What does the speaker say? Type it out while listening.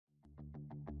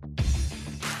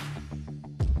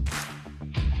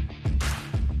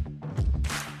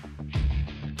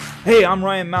Hey, I'm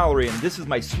Ryan Mallory, and this is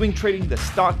my Swing Trading the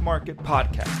Stock Market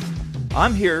podcast.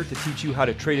 I'm here to teach you how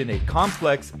to trade in a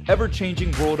complex,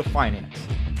 ever-changing world of finance.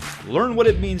 Learn what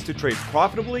it means to trade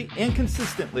profitably and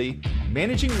consistently,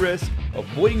 managing risk,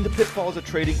 avoiding the pitfalls of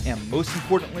trading, and most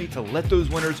importantly, to let those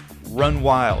winners run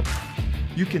wild.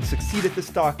 You can succeed at the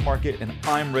stock market, and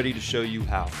I'm ready to show you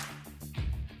how.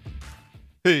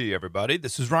 Hey, everybody,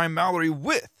 this is Ryan Mallory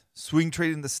with Swing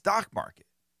Trading the Stock Market,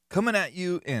 coming at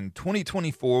you in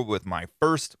 2024 with my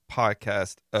first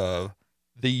podcast of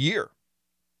the year.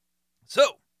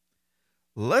 So,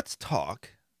 let's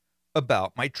talk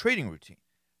about my trading routine.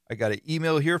 I got an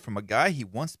email here from a guy. He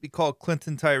wants to be called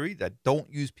Clinton Tyree. I don't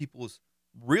use people's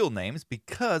real names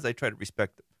because I try to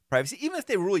respect privacy. Even if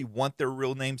they really want their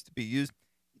real names to be used,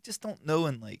 you just don't know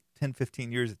in like 10,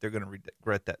 15 years if they're going to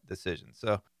regret that decision.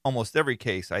 So almost every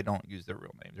case, I don't use their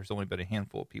real name. There's only been a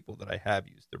handful of people that I have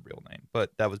used their real name,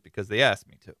 but that was because they asked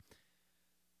me to.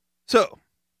 So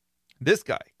this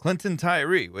guy, Clinton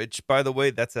Tyree, which, by the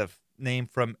way, that's a name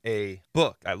from a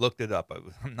book. I looked it up.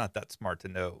 I'm not that smart to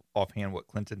know offhand what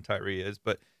Clinton Tyree is,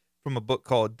 but from a book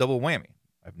called Double Whammy.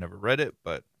 I've never read it,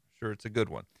 but I'm sure it's a good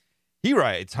one. He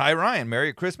writes, "Hi, Ryan.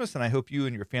 Merry Christmas, and I hope you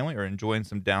and your family are enjoying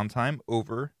some downtime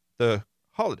over the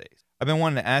holidays. I've been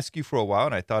wanting to ask you for a while,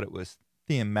 and I thought it was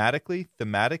thematically,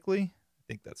 I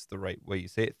think that's the right way you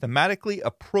say it, thematically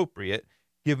appropriate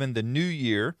given the new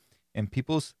year and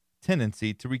people's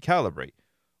tendency to recalibrate.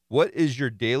 What is your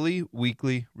daily,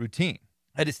 weekly routine?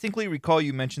 I distinctly recall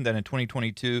you mentioned that in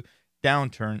 2022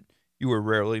 downturn, you were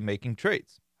rarely making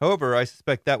trades. However, I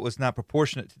suspect that was not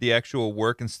proportionate to the actual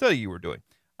work and study you were doing.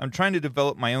 I'm trying to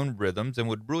develop my own rhythms and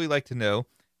would really like to know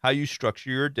how you structure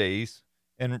your days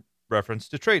in reference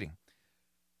to trading.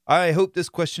 I hope this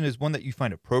question is one that you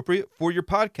find appropriate for your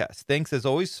podcast. Thanks as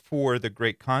always for the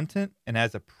great content. And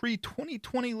as a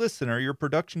pre-2020 listener, your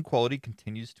production quality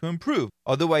continues to improve.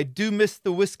 Although I do miss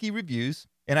the whiskey reviews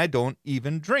and I don't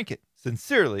even drink it.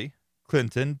 Sincerely,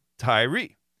 Clinton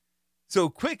Tyree." So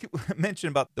quick mention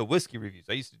about the whiskey reviews.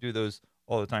 I used to do those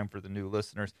all the time for the new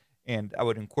listeners, and I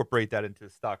would incorporate that into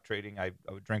stock trading. I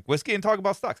would drink whiskey and talk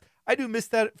about stocks. I do miss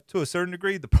that to a certain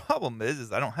degree. The problem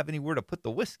is I don't have anywhere to put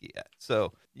the whiskey at.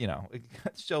 So,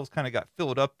 shelves kind of got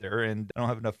filled up there, and I don't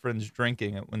have enough friends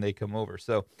drinking it when they come over.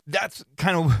 So that's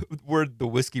kind of where the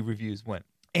whiskey reviews went.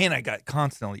 And I got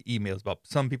constantly emails about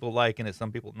some people liking it,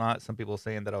 some people not, some people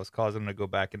saying that I was causing them to go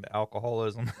back into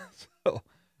alcoholism. So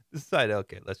decided,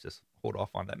 okay, let's just hold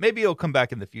off on that. Maybe it'll come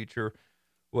back in the future,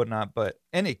 whatnot. But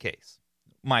any case,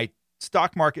 my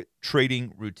stock market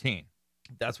trading routine.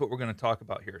 That's what we're going to talk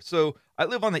about here. So I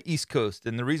live on the East Coast,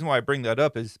 and the reason why I bring that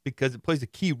up is because it plays a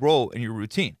key role in your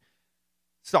routine.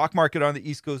 Stock market on the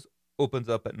East Coast opens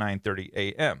up at 9:30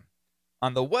 a.m.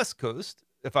 On the West Coast,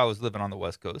 if I was living on the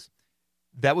West Coast,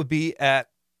 that would be at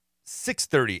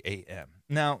 6:30 a.m.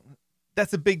 Now,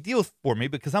 that's a big deal for me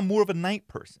because I'm more of a night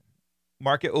person.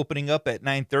 Market opening up at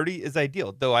 9:30 is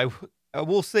ideal, though I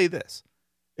will say this.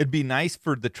 It'd be nice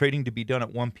for the trading to be done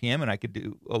at 1 p.m. and I could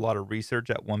do a lot of research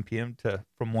at 1 p.m.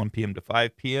 from 1 p.m. to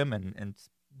 5 p.m. and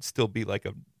still be like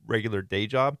a regular day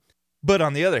job. But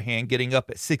on the other hand, getting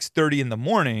up at 6:30 in the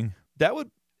morning,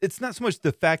 it's not so much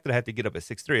the fact that I have to get up at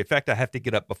 6:30. In fact, I have to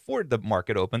get up before the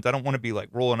market opens. I don't want to be like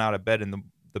rolling out of bed and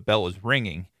the bell is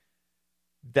ringing.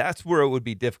 That's where it would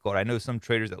be difficult. I know some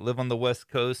traders that live on the West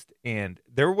Coast and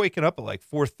they're waking up at like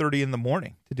 4:30 in the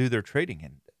morning to do their trading,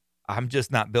 and I'm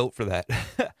just not built for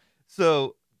that.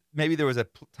 So maybe there was a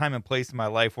time and place in my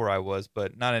life where I was,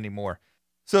 but not anymore.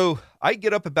 So I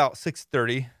get up about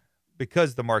 6:30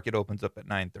 because the market opens up at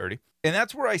 9:30. And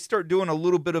that's where I start doing a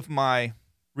little bit of my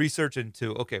research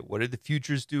into, okay, what did the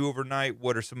futures do overnight?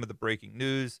 What are some of the breaking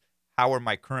news? How are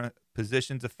my current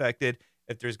positions affected?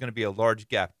 If there's going to be a large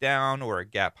gap down or a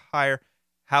gap higher,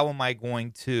 how am I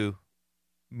going to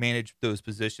manage those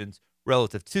positions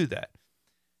relative to that?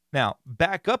 Now,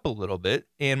 back up a little bit,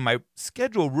 and my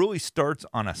schedule really starts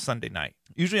on a Sunday night.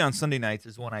 Usually on Sunday nights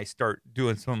is when I start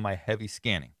doing some of my heavy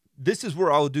scanning. This is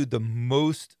where I'll do the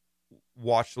most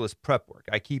watch list prep work.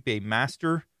 I keep a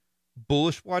master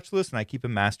bullish watch list, and I keep a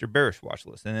master bearish watch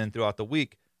list. And then throughout the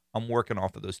week, I'm working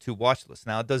off of those two watch lists.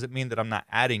 Now, it doesn't mean that I'm not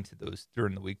adding to those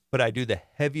during the week, but I do the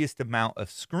heaviest amount of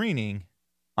screening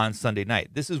on Sunday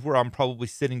night. This is where I'm probably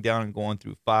sitting down and going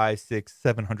through 500, 600,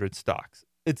 700 stocks.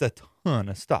 It's a ton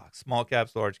of stocks, small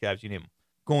caps, large caps, you name them,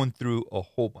 going through a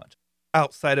whole bunch.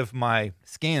 Outside of my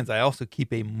scans, I also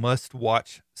keep a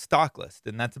must-watch stock list,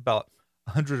 and that's about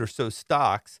 100 or so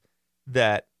stocks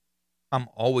that I'm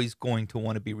always going to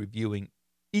want to be reviewing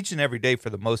each and every day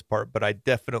for the most part, but I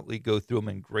definitely go through them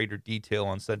in greater detail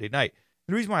on Sunday night.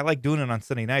 The reason why I like doing it on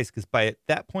Sunday nights is because by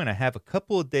that point, I have a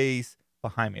couple of days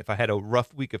behind me. If I had a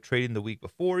rough week of trading the week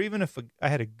before, even if I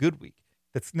had a good week,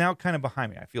 that's now kind of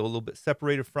behind me. I feel a little bit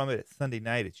separated from it. It's Sunday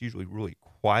night. It's usually really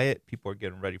quiet. People are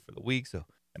getting ready for the week. So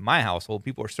in my household,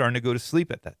 people are starting to go to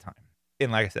sleep at that time.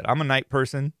 And like I said, I'm a night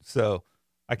person, so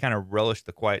I kind of relish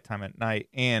the quiet time at night.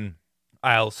 And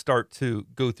I'll start to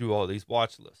go through all these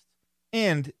watch lists.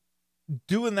 And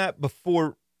doing that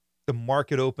before the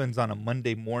market opens on a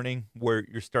Monday morning, where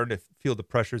you're starting to feel the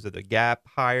pressures of the gap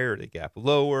higher or the gap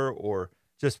lower, or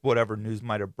just whatever news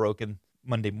might have broken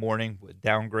Monday morning with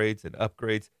downgrades and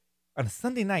upgrades. On a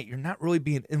Sunday night, you're not really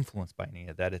being influenced by any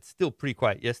of that. It's still pretty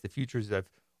quiet. Yes, the futures have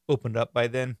opened up by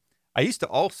then. I used to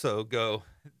also go,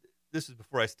 this is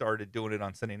before I started doing it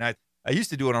on Sunday nights. I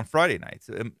used to do it on Friday nights.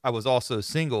 I was also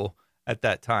single at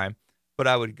that time, but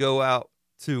I would go out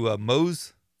to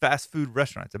Moe's fast food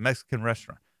restaurant. It's a Mexican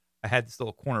restaurant. I had this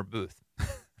little corner booth.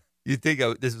 You'd think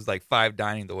this was like Five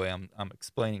Dining the way I'm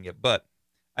explaining it, but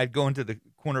I'd go into the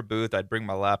corner booth. I'd bring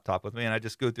my laptop with me, and I'd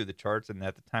just go through the charts. And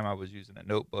at the time, I was using a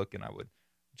notebook, and I would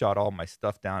jot all my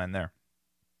stuff down in there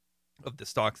of the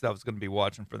stocks that I was going to be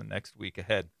watching for the next week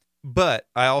ahead. But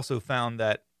I also found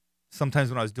that sometimes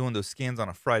when I was doing those scans on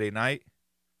a Friday night,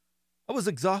 I was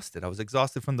exhausted. I was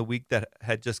exhausted from the week that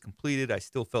had just completed. I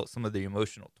still felt some of the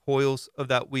emotional toils of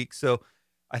that week. So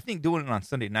I think doing it on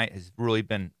Sunday night has really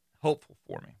been helpful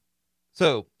for me.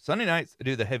 So Sunday nights, I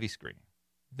do the heavy screening.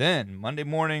 Then Monday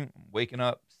morning, I'm waking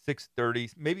up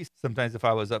 6:30. Maybe sometimes if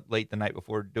I was up late the night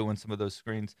before doing some of those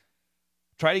screens,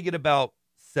 try to get about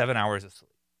 7 hours of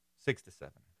sleep, 6 to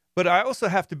 7. But I also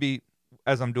have to be,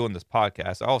 as I'm doing this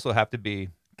podcast, I also have to be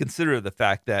considerate of the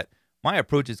fact that my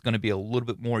approach is going to be a little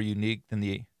bit more unique than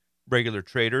the regular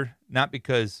trader, not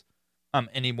because I'm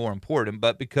any more important,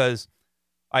 but because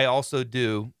I also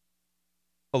do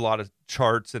a lot of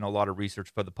charts and a lot of research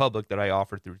for the public that I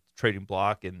offer through Trading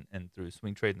Block and through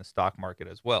Swing Trade in the stock market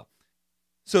as well.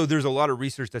 So there's a lot of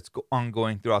research that's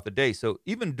ongoing throughout the day. So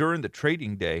even during the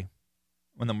trading day,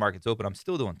 when the market's open, I'm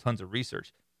still doing tons of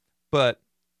research. But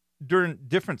during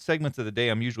different segments of the day,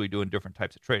 I'm usually doing different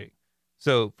types of trading.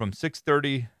 So from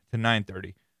 6:30 to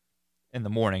 9:30 in the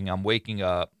morning, I'm waking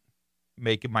up,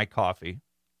 making my coffee,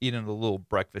 eating a little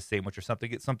breakfast sandwich or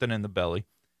something, get something in the belly.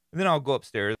 And then I'll go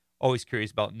upstairs, always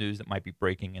curious about news that might be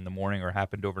breaking in the morning or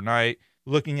happened overnight,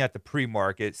 looking at the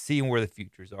pre-market, seeing where the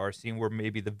futures are, seeing where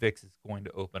maybe the VIX is going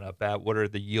to open up at, what are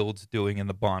the yields doing in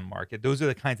the bond market. Those are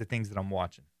the kinds of things that I'm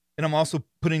watching. And I'm also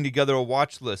putting together a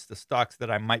watch list of stocks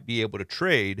that I might be able to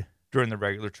trade during the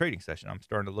regular trading session. I'm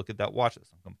starting to look at that watch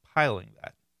list. I'm compiling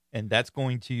that. And that's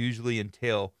going to usually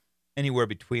entail anywhere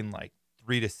between like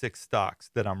 3 to 6 stocks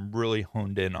that I'm really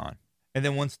honed in on. And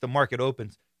then once the market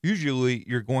opens, usually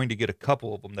you're going to get a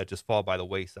couple of them that just fall by the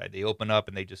wayside. They open up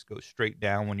and they just go straight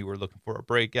down when you were looking for a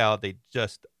breakout. They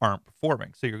just aren't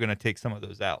performing. So you're going to take some of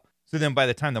those out. So then by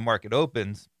the time the market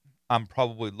opens, I'm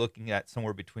probably looking at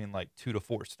somewhere between like 2 to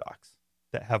 4 stocks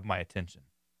that have my attention.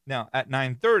 Now at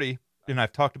 9:30, and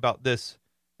I've talked about this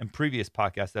in previous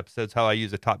podcast episodes, how I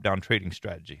use a top-down trading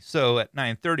strategy. So at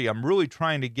 9:30, I'm really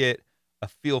trying to get a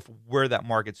feel for where that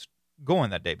market's going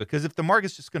that day. Because if the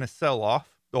market's just going to sell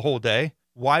off the whole day,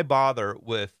 why bother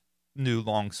with new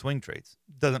long swing trades?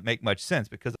 It doesn't make much sense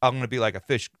because I'm going to be like a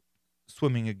fish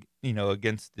swimming,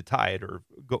 against the tide or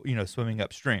swimming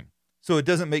upstream. So it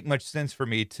doesn't make much sense for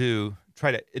me to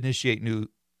try to initiate new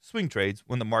swing trades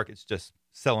when the market's just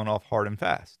selling off hard and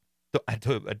fast. So I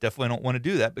definitely don't want to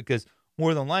do that because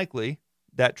more than likely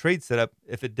that trade setup,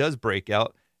 if it does break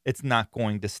out, it's not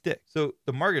going to stick. So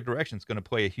the market direction is going to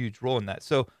play a huge role in that.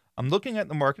 So I'm looking at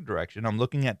the market direction. I'm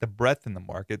looking at the breadth in the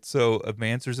market. So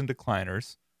advancers and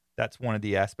decliners, that's one of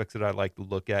the aspects that I like to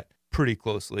look at pretty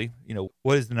closely.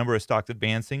 What is the number of stocks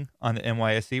advancing on the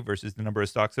NYSE versus the number of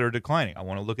stocks that are declining? I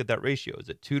want to look at that ratio. Is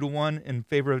it 2 to 1 in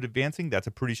favor of advancing? That's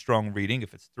a pretty strong reading.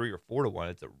 If it's 3 or 4 to 1,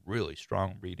 it's a really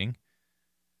strong reading.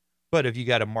 But if you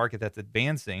got a market that's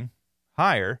advancing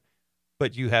higher,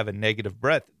 but you have a negative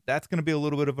breadth, that's going to be a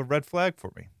little bit of a red flag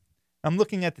for me. I'm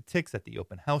looking at the ticks at the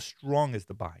open. How strong is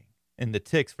the buying? And the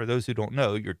ticks, for those who don't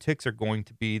know, your ticks are going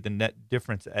to be the net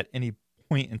difference at any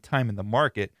point in time in the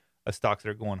market of stocks that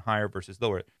are going higher versus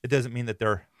lower. It doesn't mean that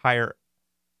they're higher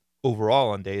overall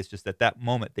on day. It's just at that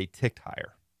moment they ticked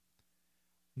higher.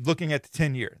 Looking at the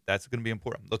 10-year, that's going to be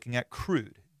important. Looking at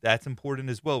crude, that's important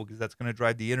as well because that's going to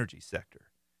drive the energy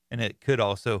sector. And it could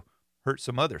also hurt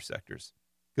some other sectors.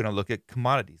 Going to look at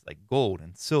commodities like gold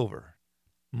and silver.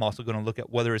 I'm also going to look at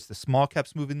whether it's the small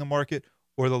caps moving the market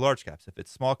or the large caps. If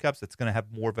it's small caps, it's going to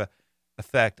have more of an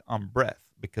effect on breadth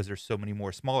because there's so many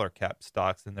more smaller cap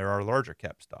stocks than there are larger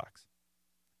cap stocks.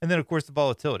 And then, of course, the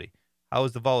volatility. How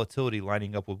is the volatility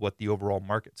lining up with what the overall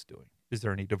market's doing? Is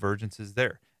there any divergences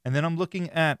there? And then I'm looking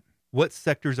at what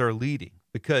sectors are leading,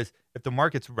 because if the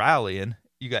market's rallying,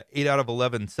 you got 8 out of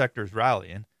 11 sectors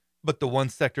rallying, but the one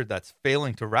sector that's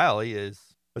failing to rally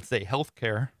is, let's say,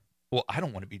 healthcare. Well, I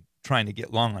don't want to be trying to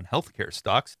get long on healthcare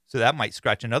stocks, so that might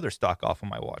scratch another stock off on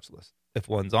my watch list if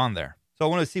one's on there. So I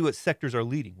want to see what sectors are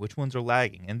leading, which ones are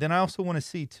lagging. And then I also want to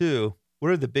see, too,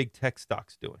 what are the big tech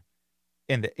stocks doing?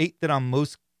 And the 8 that I'm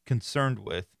most concerned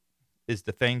with is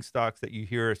the FANG stocks that you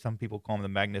hear. Some people call them the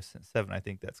Magnificent Seven. I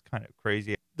think that's kind of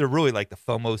crazy. They're really like the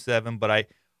FOMO 7, but I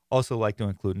also like to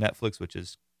include Netflix, which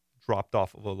has dropped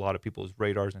off of a lot of people's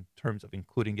radars in terms of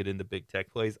including it in the big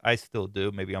tech plays. I still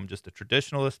do. Maybe I'm just a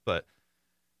traditionalist, but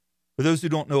for those who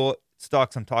don't know what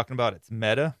stocks I'm talking about, it's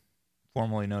Meta,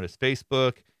 formerly known as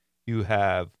Facebook. You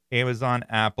have Amazon,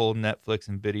 Apple, Netflix,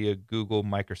 Nvidia, Google,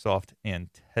 Microsoft, and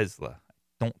Tesla. I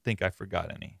don't think I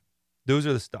forgot any. Those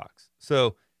are the stocks.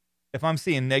 So if I'm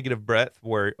seeing negative breadth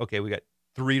where, okay, we got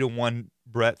 3-to-1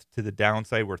 breadth to the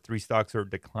downside where 3 stocks are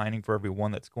declining for every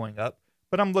one that's going up,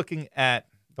 but I'm looking at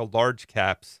the large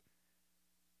caps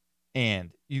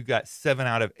and you got 7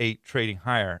 out of 8 trading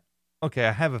higher. Okay,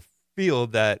 I have a feel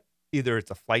that either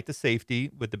it's a flight to safety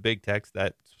with the big techs,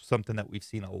 that's something that we've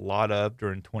seen a lot of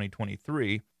during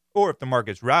 2023, or if the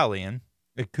market's rallying,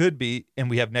 it could be, and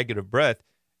we have negative breadth,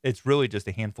 it's really just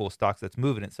a handful of stocks that's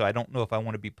moving it. So I don't know if I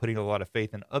want to be putting a lot of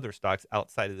faith in other stocks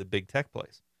outside of the big tech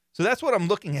plays. So that's what I'm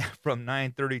looking at from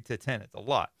 9:30 to 10. It's a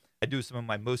lot. I do some of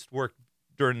my most work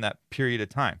during that period of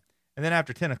time. And then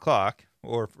after 10 o'clock,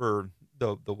 or for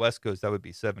the West Coast, that would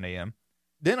be 7 a.m.,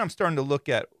 then I'm starting to look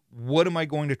at what am I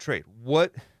going to trade?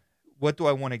 What do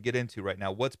I want to get into right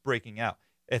now? What's breaking out?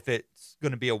 If it's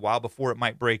going to be a while before it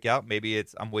might break out, maybe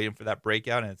I'm waiting for that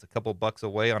breakout and it's a couple bucks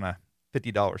away on a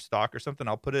 $50 stock or something,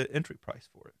 I'll put an entry price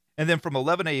for it. And then from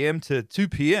 11 a.m. to 2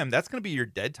 p.m., that's going to be your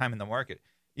dead time in the market.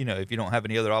 You know, if you don't have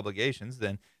any other obligations,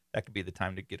 then that could be the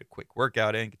time to get a quick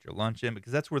workout in, get your lunch in,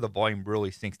 because that's where the volume really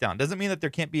sinks down. Doesn't mean that there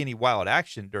can't be any wild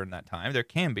action during that time. There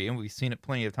can be, and we've seen it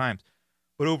plenty of times.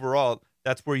 But overall,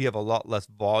 that's where you have a lot less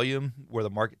volume, where the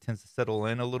market tends to settle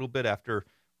in a little bit after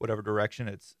whatever direction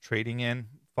it's trading in,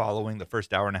 following the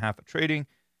first hour and a half of trading.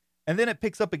 And then it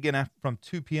picks up again from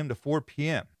 2 p.m. to 4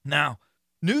 p.m. Now,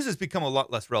 news has become a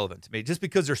lot less relevant to me just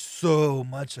because there's so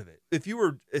much of it. If you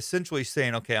were essentially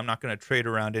saying, okay, I'm not going to trade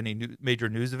around any major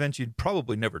news events, you'd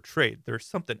probably never trade. There's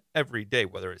something every day,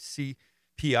 whether it's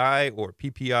CPI or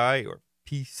PPI or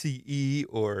PCE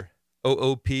or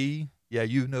OOP. Yeah,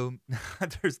 you know,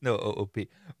 there's no OOP,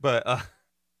 but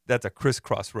that's a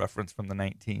crisscross reference from the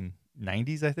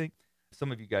 1990s, I think.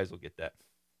 Some of you guys will get that.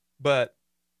 But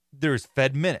there's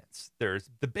Fed minutes. There's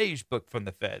the beige book from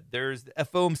the Fed. There's the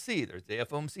FOMC. There's the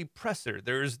FOMC presser.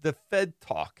 There's the Fed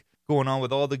talk going on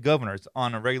with all the governors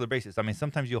on a regular basis. I mean,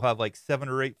 sometimes you'll have like 7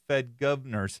 or 8 Fed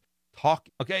governors talk.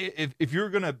 Okay, if you're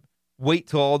going to wait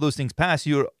till all those things pass,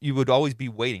 you would always be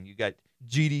waiting. You got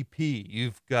GDP.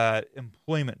 You've got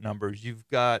employment numbers. You've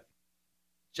got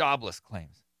jobless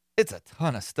claims. It's a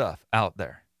ton of stuff out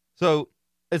there. So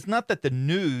it's not that the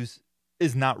news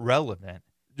is not relevant.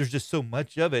 There's just so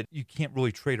much of it, you can't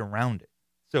really trade around it.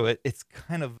 So it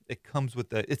comes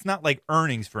with it's not like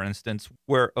earnings, for instance,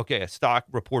 where, okay, a stock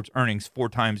reports earnings 4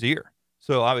 times a year.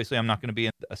 So obviously I'm not going to be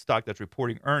in a stock that's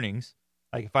reporting earnings.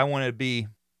 Like if I want to be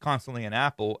constantly in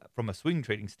Apple from a swing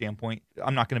trading standpoint,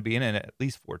 I'm not going to be in it at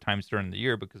least 4 times during the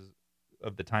year because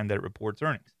of the time that it reports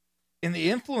earnings. And the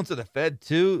influence of the Fed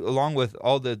too, along with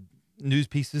all the news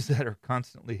pieces that are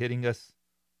constantly hitting us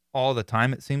all the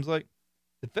time, it seems like,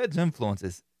 the Fed's influence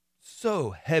is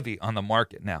so heavy on the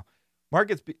market now.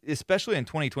 Markets, especially in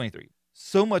 2023,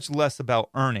 so much less about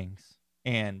earnings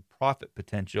and profit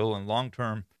potential and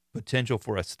long-term potential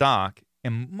for a stock,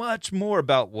 and much more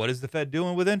about what is the Fed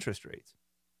doing with interest rates.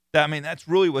 That's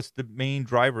really what's the main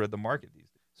driver of the market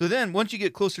these days. So then once you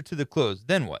get closer to the close,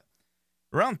 then what?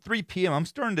 Around 3 p.m., I'm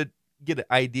starting to get an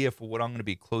idea for what I'm going to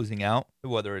be closing out,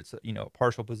 whether it's a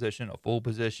partial position, a full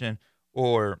position,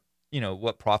 or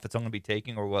what profits I'm going to be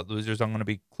taking or what losers I'm going to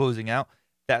be closing out.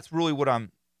 That's really what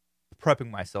I'm prepping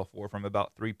myself for from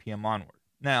about 3 p.m. onward.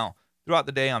 Now, throughout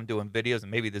the day, I'm doing videos, and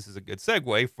maybe this is a good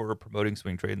segue for promoting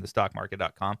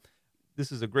swingtradingthestockmarket.com.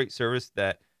 This is a great service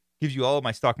that gives you all of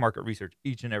my stock market research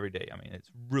each and every day. It's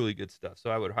really good stuff. So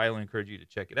I would highly encourage you to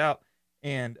check it out,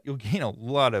 and you'll gain a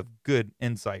lot of good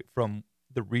insight from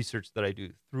the research that I do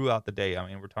throughout the day.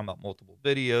 We're talking about multiple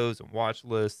videos and watch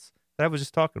lists that I was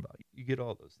just talking about. You get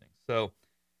all those things. So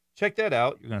check that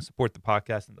out. You're going to support the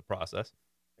podcast in the process.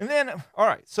 And then, all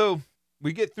right, so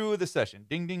we get through the session.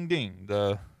 Ding, ding, ding.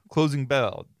 The closing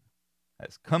bell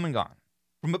has come and gone.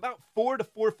 From about 4 to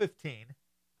 4:15,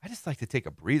 I just like to take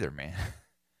a breather, man.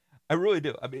 I really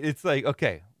do. I mean, it's like,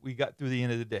 okay, we got through the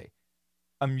end of the day.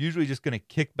 I'm usually just going to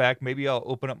kick back. Maybe I'll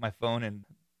open up my phone and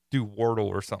do Wordle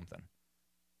or something.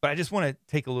 But I just want to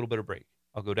take a little bit of break.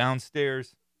 I'll go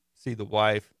downstairs, see the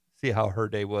wife, see how her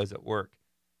day was at work.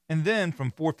 And then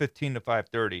from 4:15 to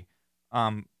 5:30,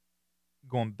 I'm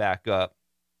going back up.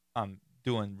 I'm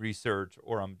doing research,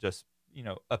 or I'm just,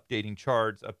 updating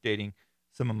charts, updating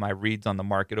some of my reads on the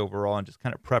market overall, and just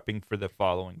kind of prepping for the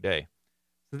following day.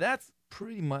 So that's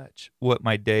pretty much what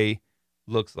my day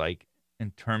looks like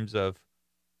in terms of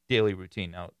daily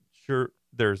routine. Now, sure,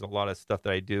 there's a lot of stuff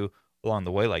that I do along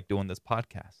the way, like doing this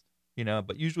podcast,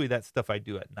 but usually that's stuff I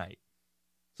do at night.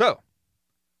 So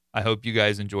I hope you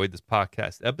guys enjoyed this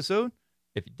podcast episode.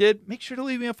 If you did, make sure to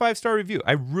leave me a 5-star review.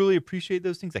 I really appreciate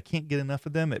those things. I can't get enough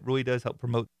of them. It really does help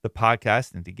promote the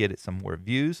podcast and to get it some more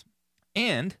views.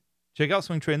 And check out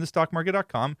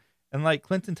swingtradingthestockmarket.com. And like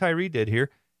Clinton Tyree did here,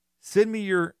 send me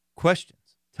your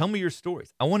questions. Tell me your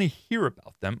stories. I want to hear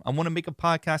about them. I want to make a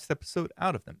podcast episode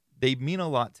out of them. They mean a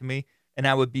lot to me. And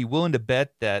I would be willing to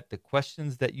bet that the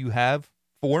questions that you have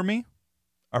for me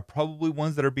are probably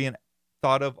ones that are being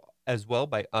thought of as well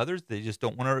by others. They just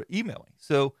don't want to email me.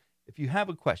 So if you have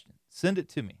a question, send it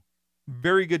to me.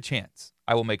 Very good chance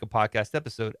I will make a podcast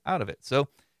episode out of it. So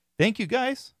thank you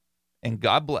guys, and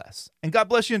God bless. And God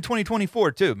bless you in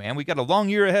 2024 too, man. We got a long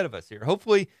year ahead of us here.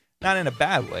 Hopefully not in a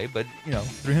bad way, but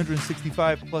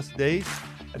 365 plus days.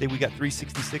 I think we got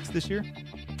 366 this year.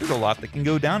 There's a lot that can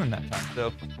go down in that time.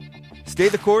 So stay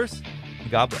the course,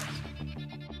 and God bless.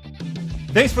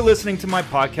 Thanks for listening to my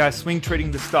podcast, Swing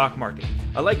Trading the Stock Market.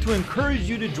 I'd like to encourage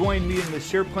you to join me in the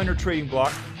Share Planner Trading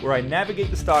Block, where I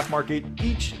navigate the stock market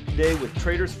each day with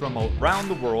traders from around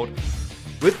the world.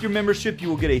 With your membership, you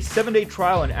will get a 7-day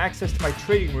trial and access to my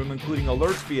trading room, including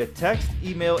alerts via text,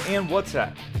 email, and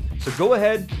WhatsApp. So go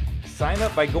ahead, sign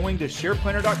up by going to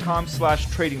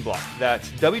shareplanner.com/trading block.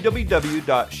 That's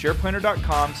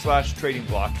www.shareplanner.com/trading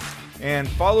block. And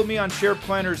follow me on Share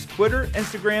Planner's Twitter,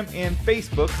 Instagram, and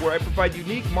Facebook, where I provide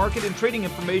unique market and trading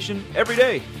information every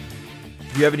day.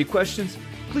 If you have any questions,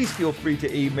 please feel free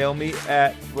to email me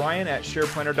at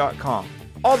brian@shareplanner.com.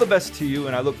 All the best to you,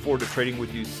 and I look forward to trading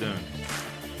with you soon.